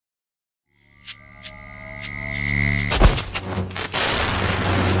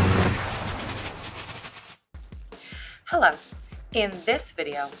Hello! In this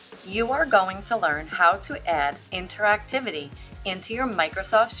video, you are going to learn how to add interactivity into your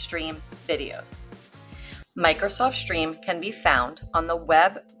Microsoft Stream videos. Microsoft Stream can be found on the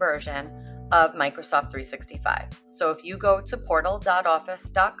web version of Microsoft 365. So if you go to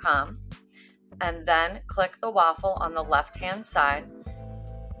portal.office.com and then click the waffle on the left-hand side,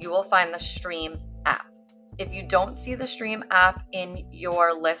 you will find the Stream app. If you don't see the Stream app in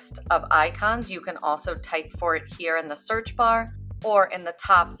your list of icons, you can also type for it here in the search bar or in the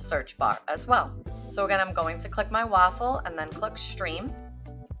top search bar as well. So again, I'm going to click my waffle and then click Stream.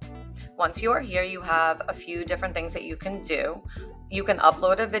 Once you are here, you have a few different things that you can do. You can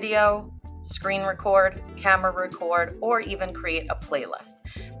upload a video, screen record, camera record, or even create a playlist.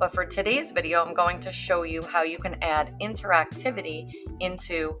 But for today's video, I'm going to show you how you can add interactivity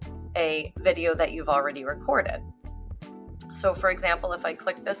into a video that you've already recorded. So for example, if I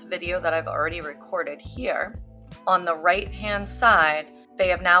click this video that I've already recorded here, on the right-hand side, they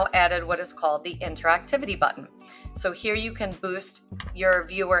have now added what is called the interactivity button. So here you can boost your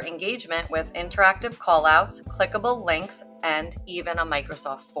viewer engagement with interactive callouts, clickable links, and even a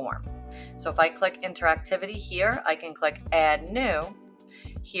Microsoft form. So if I click interactivity here, I can click add new.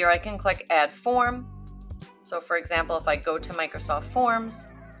 Here I can click add form. So for example, if I go to Microsoft Forms,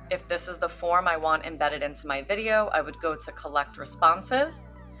 if this is the form I want embedded into my video, I would go to collect responses.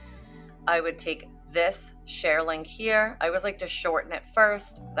 I would take this share link here. I always like to shorten it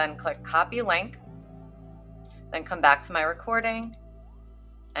first, then click copy link, then come back to my recording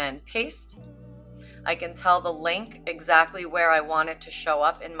and paste. I can tell the link exactly where I want it to show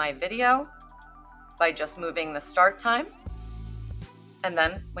up in my video by just moving the start time. And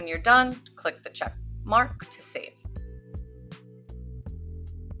then when you're done, click the check mark to save.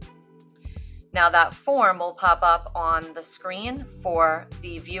 Now that form will pop up on the screen for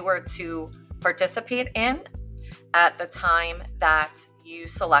the viewer to participate in at the time that you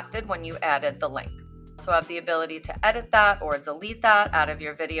selected when you added the link. So have the ability to edit that or delete that out of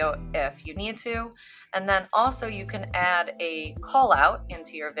your video if you need to. And then also you can add a call out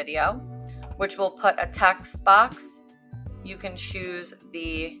into your video, which will put a text box. You can choose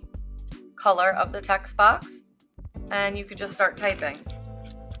the color of the text box and you could just start typing.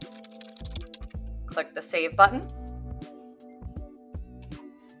 Click the save button.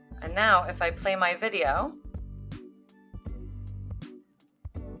 And now if I play my video,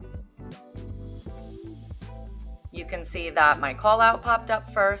 you can see that my call out popped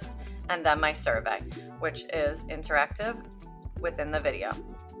up first and then my survey, which is interactive within the video.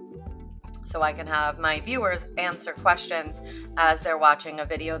 So I can have my viewers answer questions as they're watching a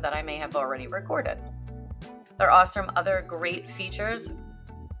video that I may have already recorded. There are some other great features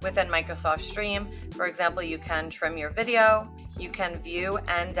within Microsoft Stream. For example, you can trim your video, you can view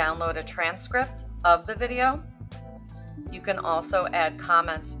and download a transcript of the video. You can also add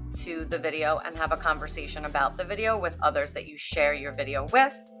comments to the video and have a conversation about the video with others that you share your video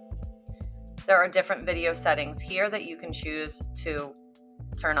with. There are different video settings here that you can choose to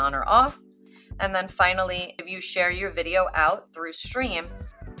turn on or off. And then finally, if you share your video out through Stream,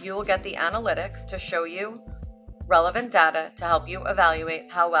 you will get the analytics to show you relevant data to help you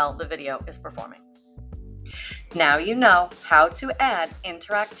evaluate how well the video is performing. Now you know how to add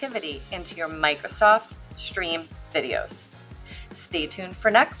interactivity into your Microsoft Stream videos. Stay tuned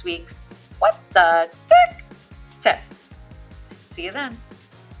for next week's What the Tick tip. See you then.